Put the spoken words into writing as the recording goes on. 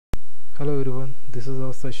Hello everyone, this is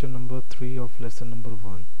our session number 3 of lesson number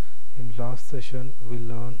 1. In last session we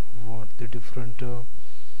learned what the different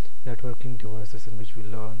networking devices, in which we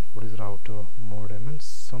learn what is router, modem and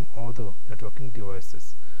some other networking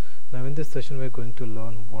devices. Now in this session we are going to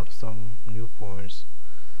learn what some new points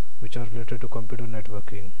which are related to computer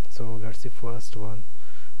networking. So let's see first one,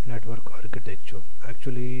 network architecture.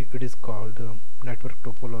 Actually it is called network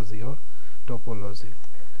topology or topology.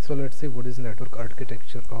 So let's see what is network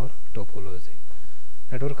architecture or topology.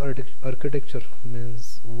 Network architecture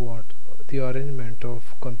means what? The arrangement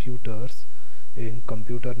of computers in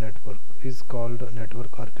computer network is called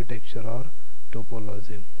network architecture or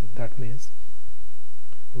topology. That means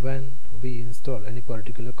when we install any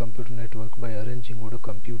particular computer network by arranging what are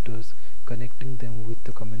computers, connecting them with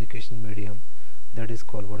the communication medium, that is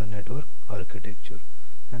called what a network architecture.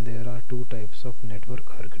 And there are two types of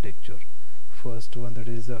network architecture. First one, that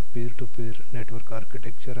is a peer-to-peer network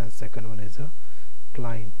architecture, and second one is a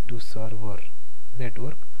client to server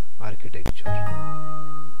network architecture.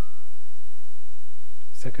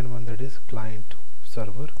 Second one, that is client to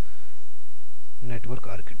server network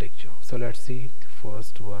architecture. So let's see the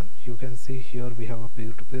first one. You can see here we have a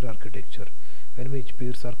peer-to-peer architecture in which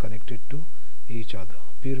peers are connected to each other.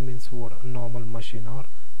 Peer means what? A normal machine or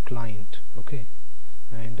client. Okay,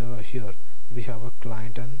 and here we have a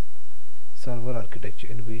client and server architecture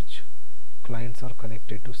in which clients are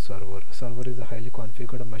connected to server. Server is a highly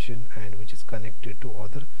configured machine and which is connected to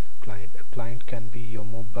other client. A client can be your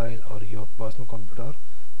mobile or your personal computer or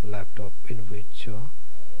laptop, in which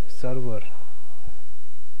server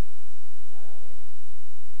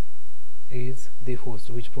is the host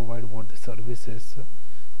which provide what the services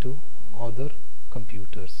to other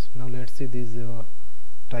computers. Now let's see these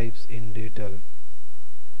types in detail.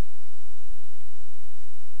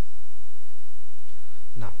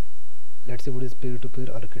 Now let's see what is peer-to-peer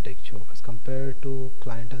architecture. As compared to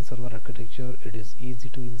client and server architecture, it is easy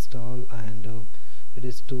to install and it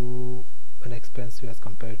is too inexpensive as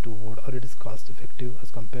compared to what, or it is cost effective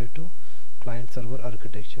as compared to client server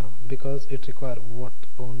architecture, because it requires what?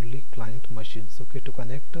 Only client machines, okay, to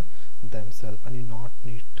connect themselves, and you not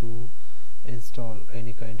need to install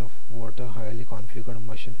any kind of what a highly configured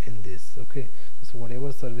machine in this. Okay, so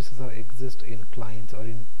whatever services are exist in clients or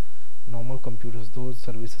in normal computers, those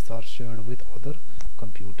services are shared with other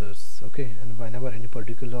computers. Okay, and whenever any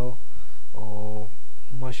particular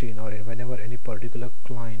machine or whenever any particular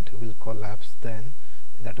client will collapse, then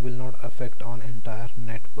that will not affect on entire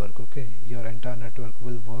network. Okay, your entire network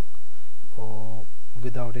will work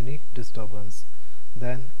without any disturbance.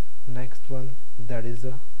 Then next one, that is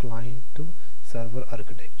a client to server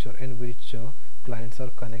architecture, in which clients are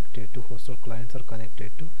connected to host or clients are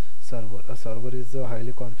connected to server. A server is a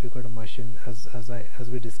highly configured machine, as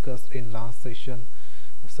we discussed in last session.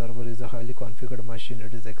 A server is a highly configured machine.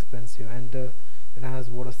 It is expensive and it has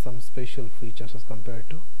what are some special features as compared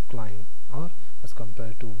to client or as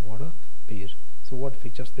compared to what a peer. So what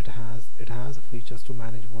features it has? It has features to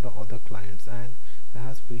manage what are other clients, and it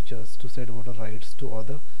has features to set what are rights to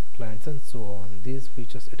other clients and so on. These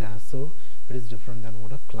features it has, so it is different than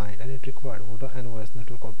what a client, and it required what a NOS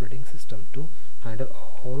network operating system to handle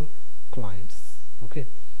all clients. Okay,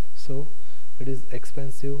 so it is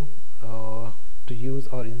expensive to use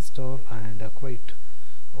or install, and quite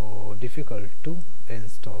difficult to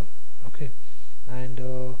install. Okay, and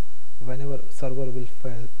whenever server will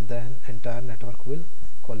fail, then entire network will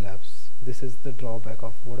collapse. This is the drawback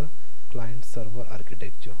of what a client server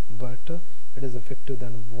architecture, but it is effective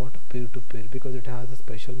than what peer-to-peer, because it has a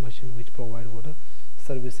special machine which provide what a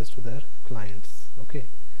services to their clients. Okay,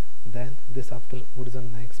 then this after what is the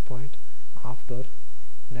next point after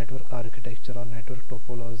network architecture or network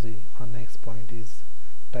topology. Our next point is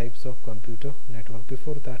types of computer network.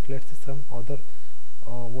 Before that, let's see some other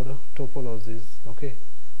what are topologies. Okay,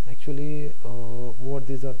 actually what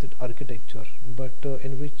these are the architecture, but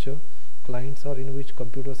in which clients or in which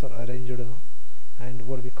computers are arranged, and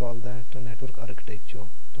what we call that network architecture.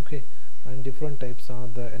 Okay, and different types are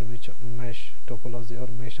the in which mesh topology or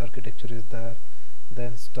mesh architecture is there,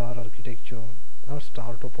 then star architecture or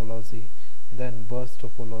star topology, then bus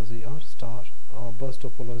topology or bus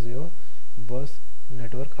topology or bus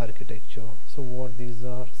network architecture. So what these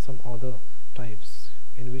are some other types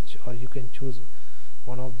in which, or you can choose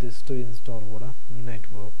one of these to install what a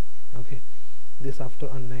network. Okay, this after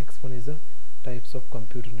our next one is the types of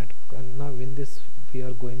computer network, and now in this we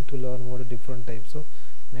are going to learn what are different types of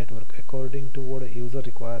network according to what a user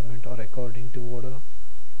requirement or according to what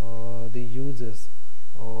the users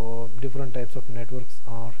different types of networks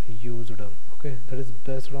are used. Okay, that is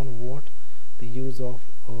based on what the use of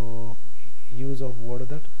what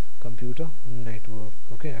that computer network.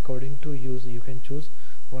 Okay, according to use you can choose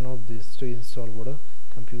one of these to install what a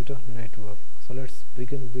computer network. So let's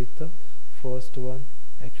begin with the first one.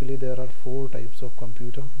 Actually there are 4 types of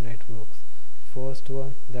computer networks. First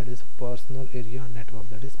one, that is personal area network,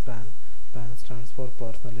 that is PAN. PAN stands for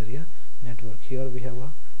personal area network. Here we have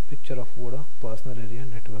a picture of what a personal area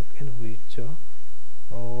network, in which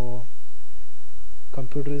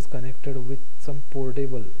computer is connected with some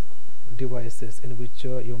portable devices, in which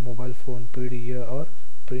your mobile phone, PDA or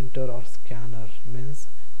printer or scanner, means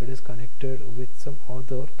it is connected with some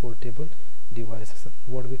other portable devices.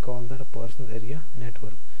 What we call that a personal area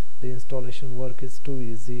network. The installation work is too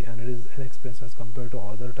easy and it is inexpensive as compared to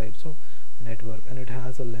other types of network, and it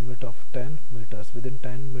has a limit of 10 meters. Within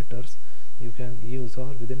 10 meters you can use,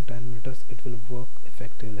 or within 10 meters it will work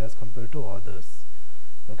effectively as compared to others.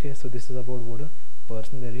 Okay, so this is about what a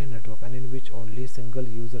personal area network, and in which only single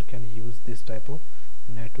user can use this type of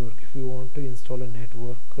network. If you want to install a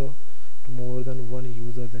network to more than one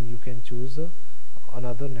user, then you can choose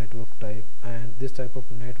another network type, and this type of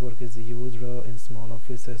network is used in small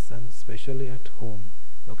offices and especially at home,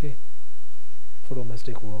 okay, for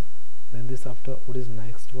domestic work. Then this after, what is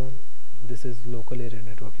next one, this is local area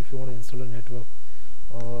network. If you want to install a network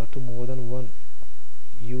to more than one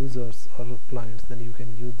users or clients, then you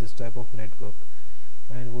can use this type of network.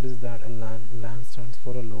 And what is that? A LAN. LAN stands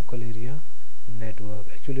for a local area network.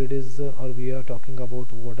 Actually it is or we are talking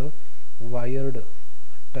about what a wired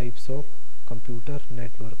types of computer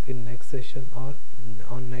network. In next session or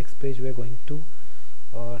on next page we are going to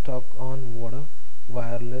talk on what a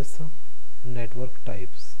wireless network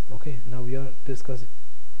types. Okay, now we are discussing,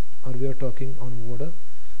 or we are talking on what a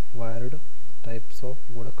wired types of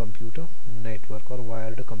what a computer network or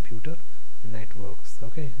wired computer networks.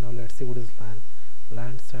 Okay, now let's see what is LAN.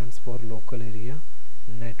 LAN stands for local area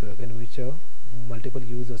network, in which multiple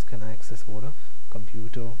users can access what a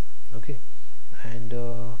computer. Okay, and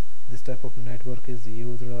this type of network is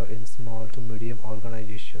used in small to medium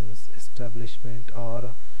organizations. Establishment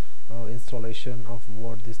or installation of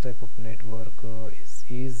what this type of network is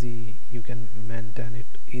easy. You can maintain it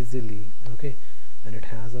easily. Okay, and it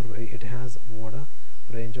has what a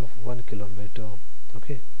range of 1 kilometer.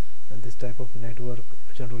 Okay, and this type of network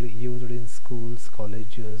generally used in schools,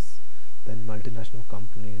 colleges, then multinational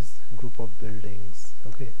companies, group of buildings.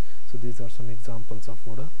 Okay, so these are some examples of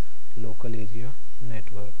what a local area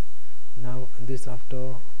network. Now this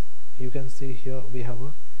after, you can see here we have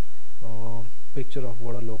a picture of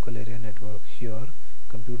what a local area network. Here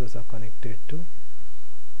computers are connected to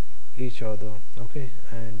each other. Okay,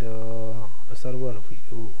 and a server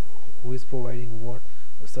who is providing what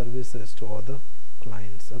services to other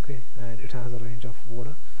clients. Okay, and it has a range of what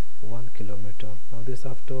a 1 kilometer. Now this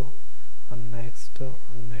after a next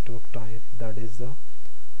network type, that is a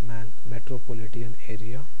metropolitan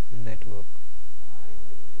area network.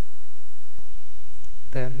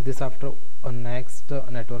 Then this after a next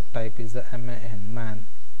network type is the MAN,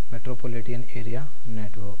 metropolitan area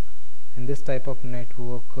network. In this type of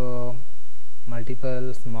network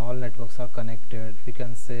multiple small networks are connected. We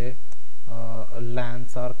can say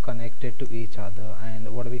LANs are connected to each other,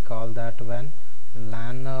 and what we call that, when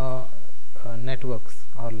LAN networks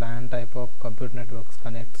or LAN type of computer networks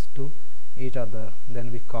connects to each other,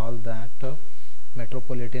 then we call that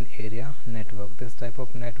metropolitan area network. This type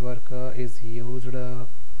of network is used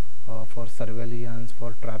for surveillance,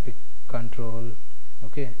 for traffic control.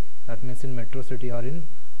 Okay, that means in metro city or in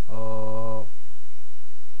for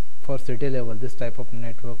city level, this type of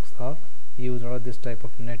networks are used, or this type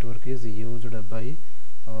of network is used by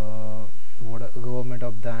what government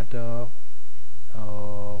of that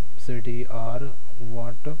city or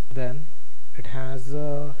what. Then it has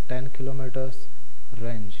 10 kilometers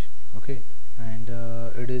range. Okay, and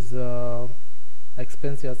it is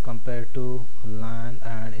expensive as compared to LAN,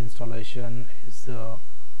 and installation is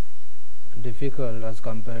difficult as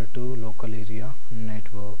compared to local area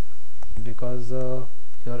network, because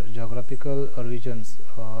your geographical regions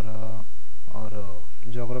or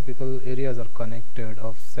geographical areas are connected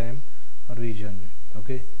of same region.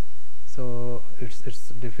 Okay, so it's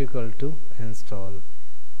difficult to install.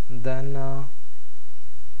 Then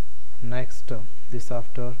next this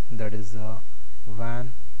after, that is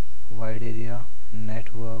WAN, wide area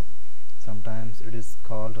network. Sometimes it is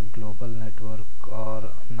called a global network,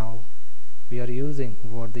 or now we are using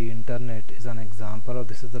what the internet is an example of.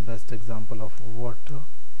 This is the best example of what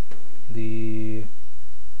the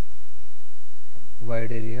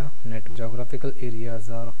wide area network. Geographical areas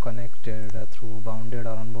are connected through bounded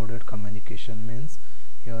or unbounded communication. Means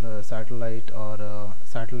your satellite or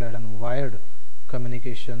satellite and wired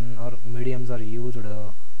communication or mediums are used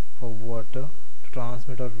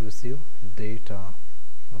or receive data.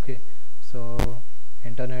 Okay, so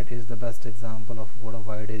internet is the best example of what a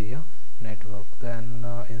wide area network. Then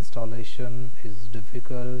installation is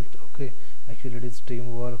difficult. Okay, actually it is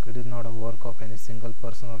teamwork, it is not a work of any single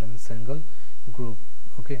person or any single group.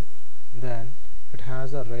 Okay, then it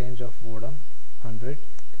has a range of what 100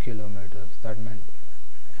 kilometers. That means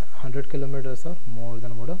 100 kilometers or more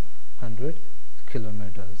than what 100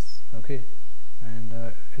 kilometers. Okay,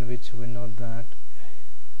 and in which we know that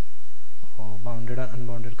bounded and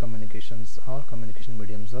unbounded communications or communication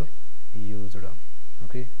mediums are used.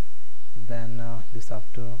 Okay, then this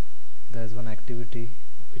after there is one activity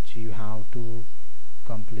which you have to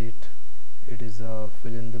complete. It is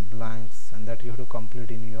fill in the blanks, and that you have to complete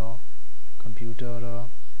in your computer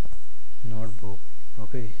notebook.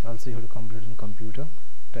 Okay, also you have to complete in computer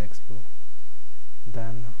textbook.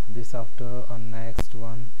 Then this after next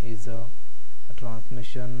one is a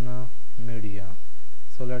transmission media.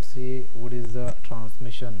 So let's see what is the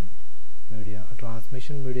transmission media. A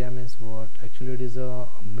transmission media means what? Actually it is a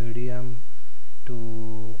medium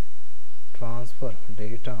to transfer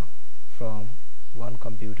data from one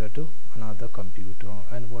computer to another computer,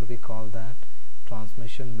 and what we call that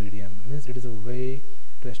transmission medium means it is a way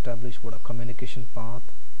to establish what a communication path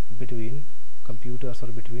between computers or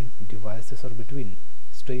between devices or between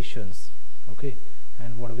stations. Okay,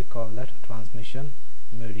 and what we call that transmission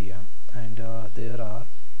media. And there are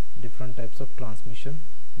different types of transmission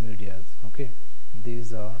medias. Okay,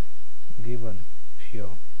 these are given here.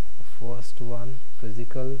 First one,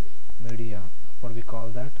 physical media. What we call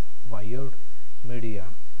that wired media.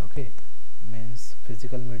 Okay, means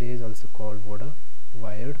physical media is also called what a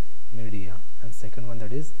wired media. And second one,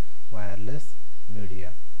 that is wireless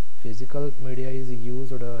media. Physical media is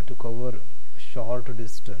used to cover short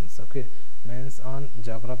distance. Okay, means on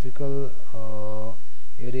geographical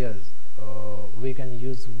areas we can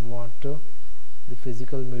use what the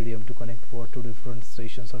physical medium to connect what to different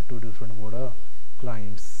stations or to different water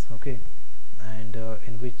clients. Okay, and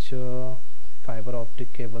in which fiber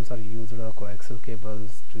optic cables are used, coaxial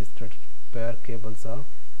cables, twisted pair cables are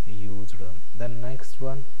used. Then next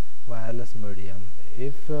one, wireless medium.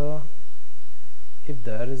 If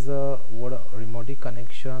there is a remote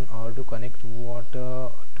connection or to connect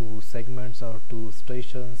to segments or to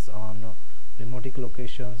stations on remote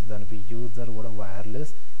locations, then we use the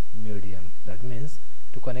wireless medium. That means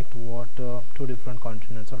to connect to different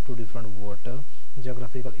continents or to different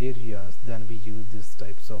geographical areas, then we use these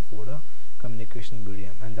types of communication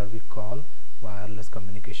medium, and that we call wireless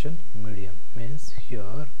communication medium. Means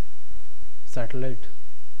here satellite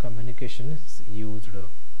communication is used.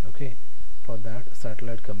 Okay, for that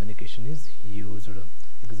satellite communication is used.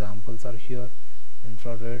 Examples are here: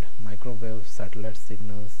 infrared, microwave, satellite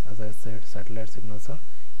signals. As I said, satellite signals are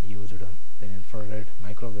used. Then infrared,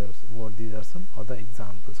 microwaves. What these are some other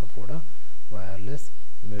examples of wireless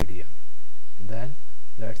media. Then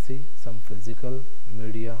let's see some physical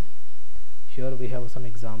media. Here we have some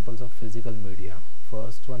examples of physical media.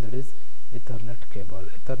 First one, that is Ethernet cable.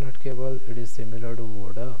 Ethernet cable, it is similar to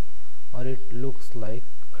or it looks like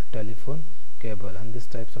a telephone cable, and these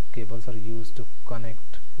types of cables are used to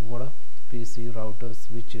connect PC, routers,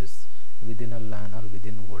 switches within a LAN or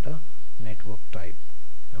within network type.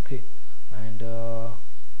 Okay, and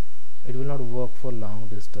it will not work for long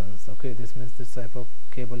distance. Okay, this means this type of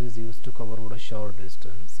cable is used to cover a short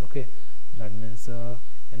distance. Okay, that means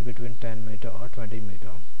in between 10 meter or 20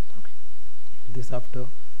 meter. Okay, this after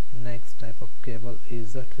next type of cable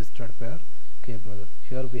is a twisted pair cable.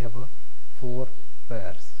 Here we have 4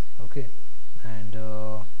 pairs. Okay, and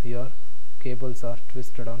here cables are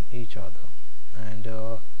twisted on each other, and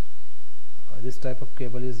this type of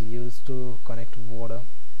cable is used to connect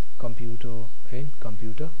computer in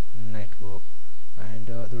computer network. And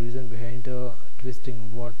the reason behind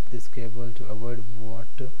twisting this cable to avoid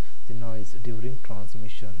the noise during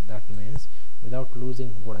transmission. That means without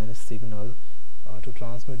losing any signal, to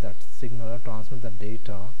transmit that signal or transmit the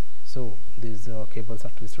data, so these cables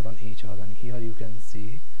are twisted on each other. And here you can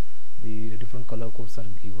see the different color codes are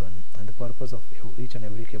given, and the purpose of each and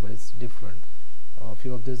every cable is different. A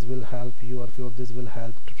few of this will help you, or few of this will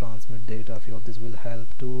help to transmit data, few of this will help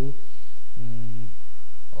to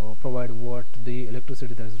provide the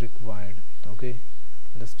electricity that is required. Okay,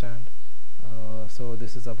 understand? So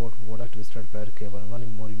this is about twisted pair cable.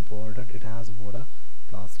 One more important, it has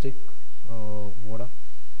plastic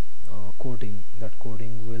coating. That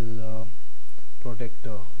coating will protect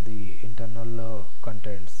the internal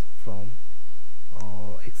contents from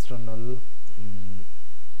external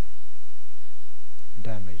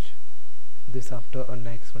damage. This after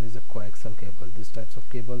next one is a coaxial cable. These types of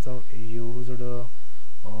cables are used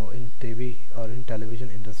in TV or in television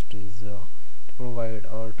industries to provide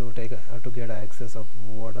or to take or to get access of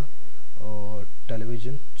water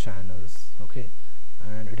television channels. Okay,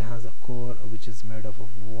 and it has a core which is made up of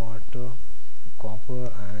water,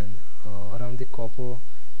 copper, and around the copper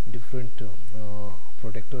different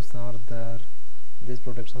protectors are there. These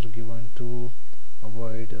protectors are given to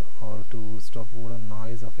avoid or to stop water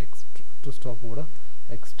noise of to stop water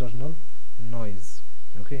external noise.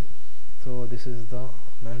 Okay, so this is the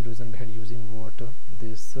main reason behind using water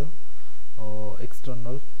this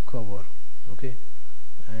external cover. Okay,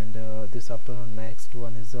 and this after next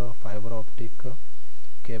one is a fiber optic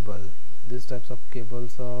cable. These types of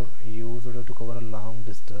cables are used to cover a long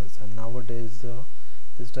distance, and nowadays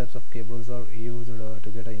these types of cables are used to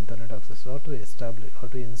get internet access or to establish or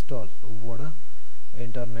to install water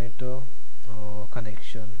internet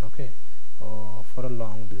connection. Okay, for a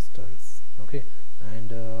long distance. Okay, and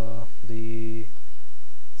the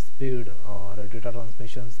speed or data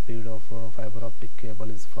transmission speed of fiber optic cable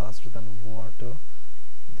is faster than what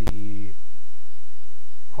the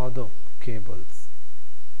other cables,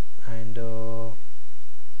 and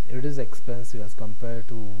it is expensive as compared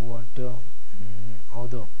to what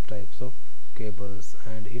other types of cables,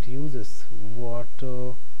 and it uses what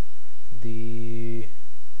the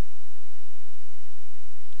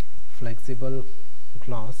flexible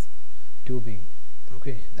glass tubing.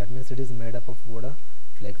 Okay, that means it is made up of water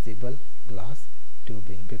flexible glass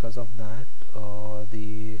tubing. Because of that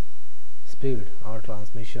the speed or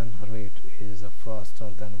transmission rate is faster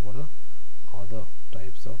than water other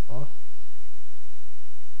types of or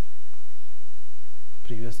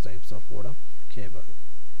previous types of water cable.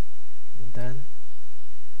 Then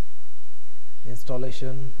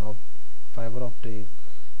installation of fiber optic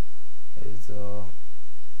is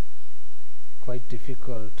quite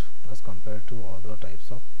difficult as compared to other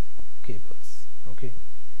types of cables. Okay,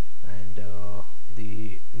 and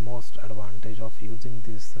the most advantage of using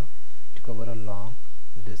this to cover a long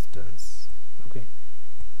distance. Okay,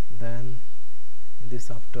 then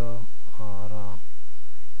this after our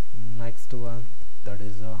next one, that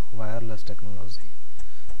is wireless technology.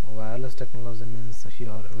 Wireless technology means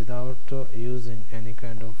here without using any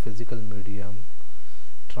kind of physical medium,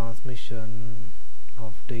 transmission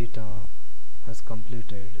of data has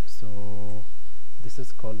completed. So this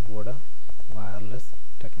is called water wireless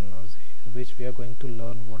technology, in which we are going to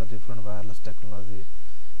learn what are different wireless technology.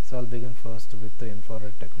 So I'll begin first with the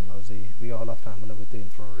infrared technology. We all are familiar with the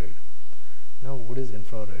infrared. Now what is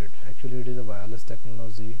infrared? Actually it is a wireless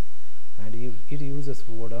technology, and it uses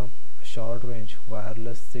water short range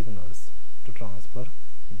wireless signals to transfer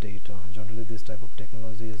data. Generally this type of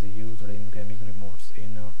technology is used in gaming remotes,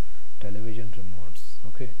 in television remotes.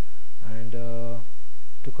 Okay, and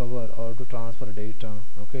to cover or to transfer data,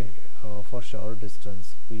 okay, for short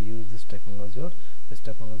distance we use this technology, or this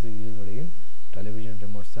technology is used in television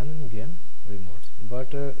remotes and in game remotes.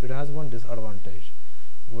 But it has one disadvantage.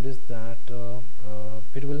 What is that?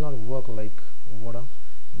 It will not work like what a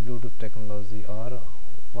Bluetooth technology or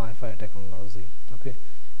Wi-Fi technology. Okay,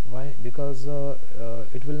 why? Because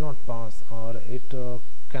it will not pass, or it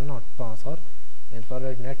cannot pass, or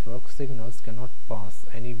infrared network signals cannot pass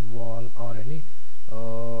any wall or any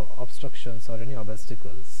obstructions or any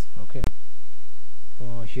obstacles. Okay,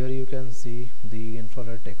 here you can see the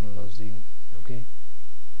infrared technology. Okay,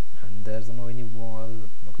 and there's no any wall.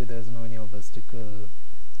 Okay, there's no any obstacle,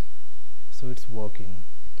 so it's working.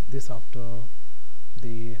 This after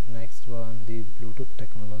the next one, the Bluetooth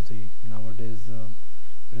technology. Nowadays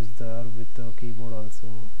it is there with the keyboard also,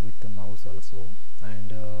 with the mouse also,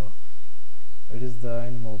 and it is there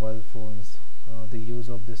in mobile phones. The use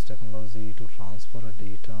of this technology to transfer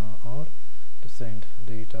data or to send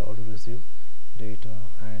data or to receive data,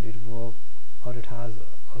 and it work, or it has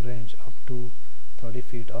a range up to 30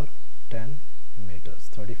 feet or 10 meters.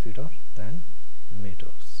 30 feet or 10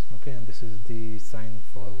 meters. Okay, and this is the sign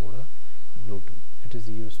for water Bluetooth. It is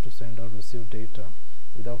used to send or receive data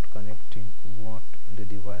without connecting what the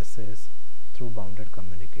devices through bounded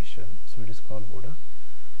communication. So it is called water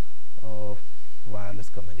wireless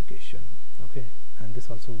communication. Okay, and this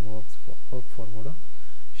also works for water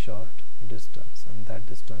short distance, and that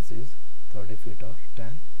distance is 30 feet or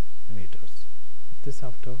 10 meters. This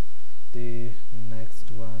after the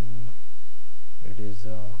next one, it is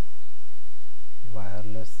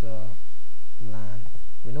wireless LAN.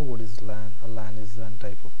 We know what is LAN. A LAN is a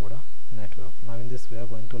type of water network. Now in this we are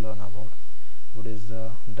going to learn about what is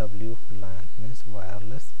WLAN, means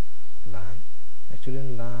wireless LAN. Actually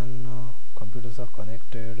in LAN computers are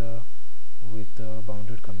connected with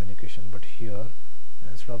bounded communication, but here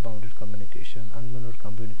instead of bounded communication, unbounded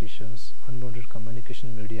communication unbounded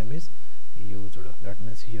communication medium is used. That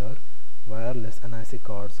means here wireless NIC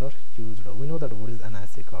cards are used. We know that what is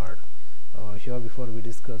NIC card. Here before we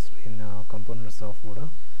discussed in components of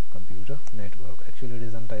computer network. Actually it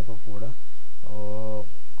is a type of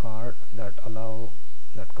card that allow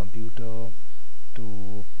that computer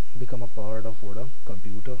to become a part of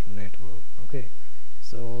computer network. Okay,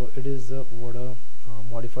 so it is a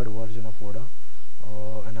modified version of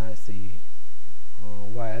NIC,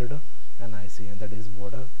 wired NIC, and that is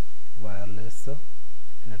wireless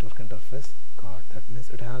network interface card. That means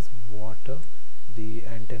it has the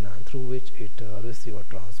antenna through which it receive or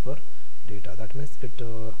transfer data. That means it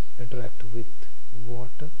interact with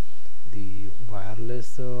the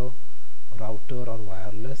wireless router or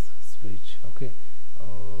wireless switch. Okay,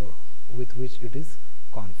 with which it is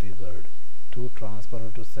configured to transfer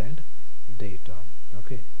or to send data.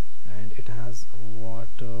 Okay, and it has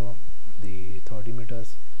the 30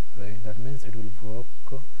 meters range. That means it will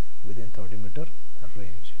work within 30 meter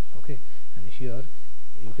range. Okay, and here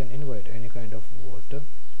you can invite any kind of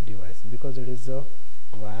device, because it is a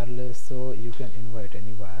wireless, so you can invite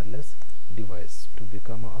any wireless device to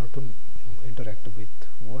become or to interact with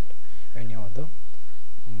any other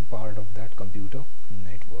part of that computer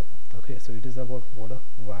network. Okay, so it is about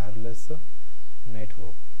wireless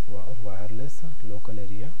network or wireless local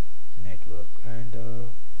area network. And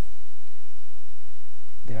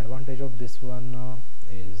the advantage of this one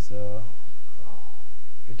is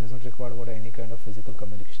it doesn't require any kind of physical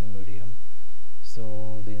communication medium,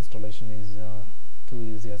 so the installation is too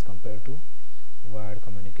easy as compared to wired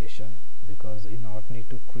communication, because you not need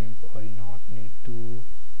to crimp or you not need to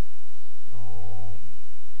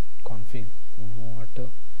configure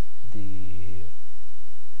the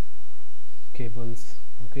cables.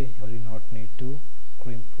 Okay, or you not need to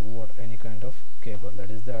crimp any kind of cable. That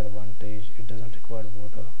is the advantage. It doesn't require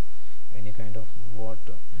any kind of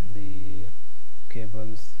the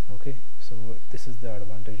cables. Okay, so this is the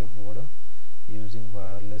advantage of using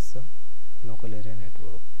wireless local area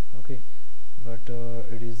network. Okay, but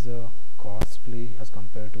it is costly as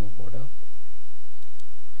compared to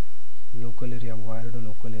local area, wired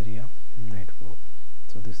local area network.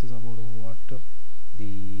 So this is about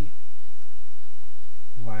the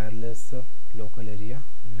wireless local area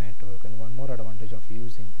network. And one more advantage of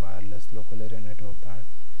using wireless local area network, that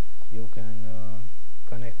you can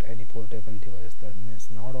connect any portable device. That means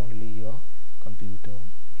not only your computer,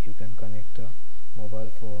 you can connect a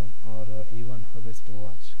mobile phone or even a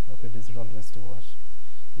wristwatch. Okay, digital wristwatch,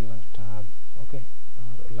 even tab. Okay,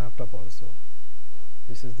 or laptop also.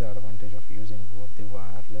 This is the advantage of using the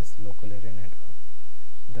wireless local area network.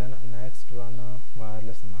 Then next one,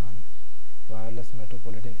 wireless MAN, wireless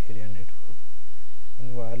metropolitan area network.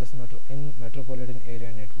 In metropolitan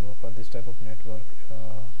area network, or this type of network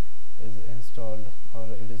is installed or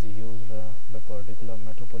it is used by particular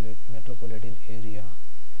metropolitan area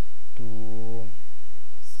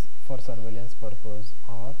for surveillance purpose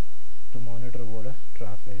or to monitor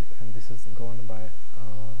traffic, and this is governed by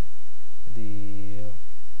the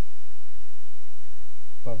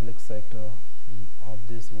public sector of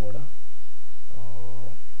this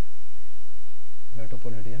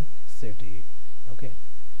metropolitan city. Okay,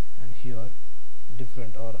 and here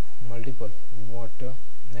different or multiple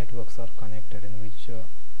networks are connected, in which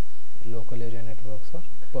local area networks or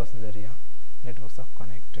personal area networks are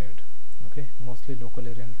connected. Okay, mostly local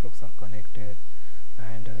area networks are connected,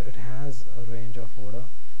 and it has a range of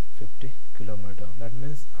 50 kilometer. That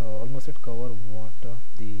means almost it cover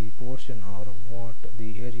the portion or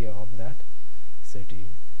the area of that city.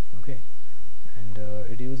 Okay, and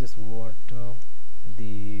it uses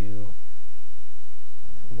the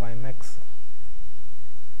WiMAX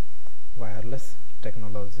wireless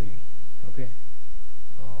technology. Okay,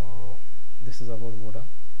 this is about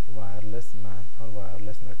wireless MAN or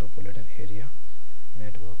wireless metropolitan area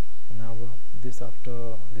network. Now this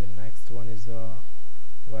after the next one is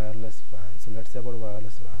wireless WAN. So let's say about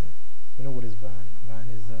wireless WAN. You know what is WAN? WAN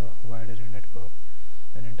is a wide area network,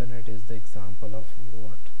 and internet is the example of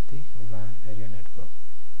the WAN area network.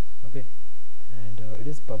 Okay, and it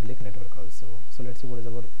is public network also. So let's see what is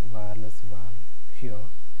our wireless WAN. Here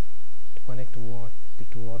to connect the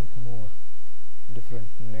two or more different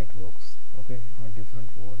networks. Okay, or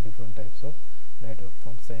different types of network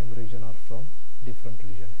from same region or from different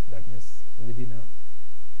region. That means within a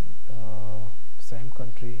same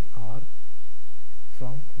country or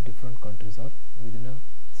from different countries, or within a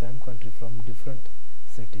same country from different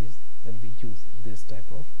cities, then we use this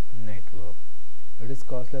type of network. It is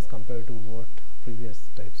costly as compared to previous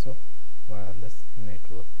types of wireless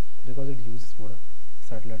network, because it uses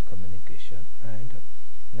satellite communication, and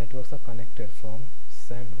networks are connected from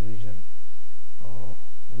same region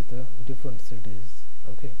with different cities.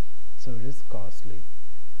 Okay, so it is costly.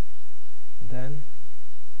 Then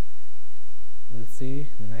we'll see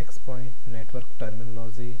next point, network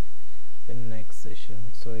terminology, in next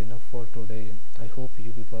session. So enough for today. I hope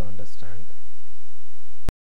you people understand.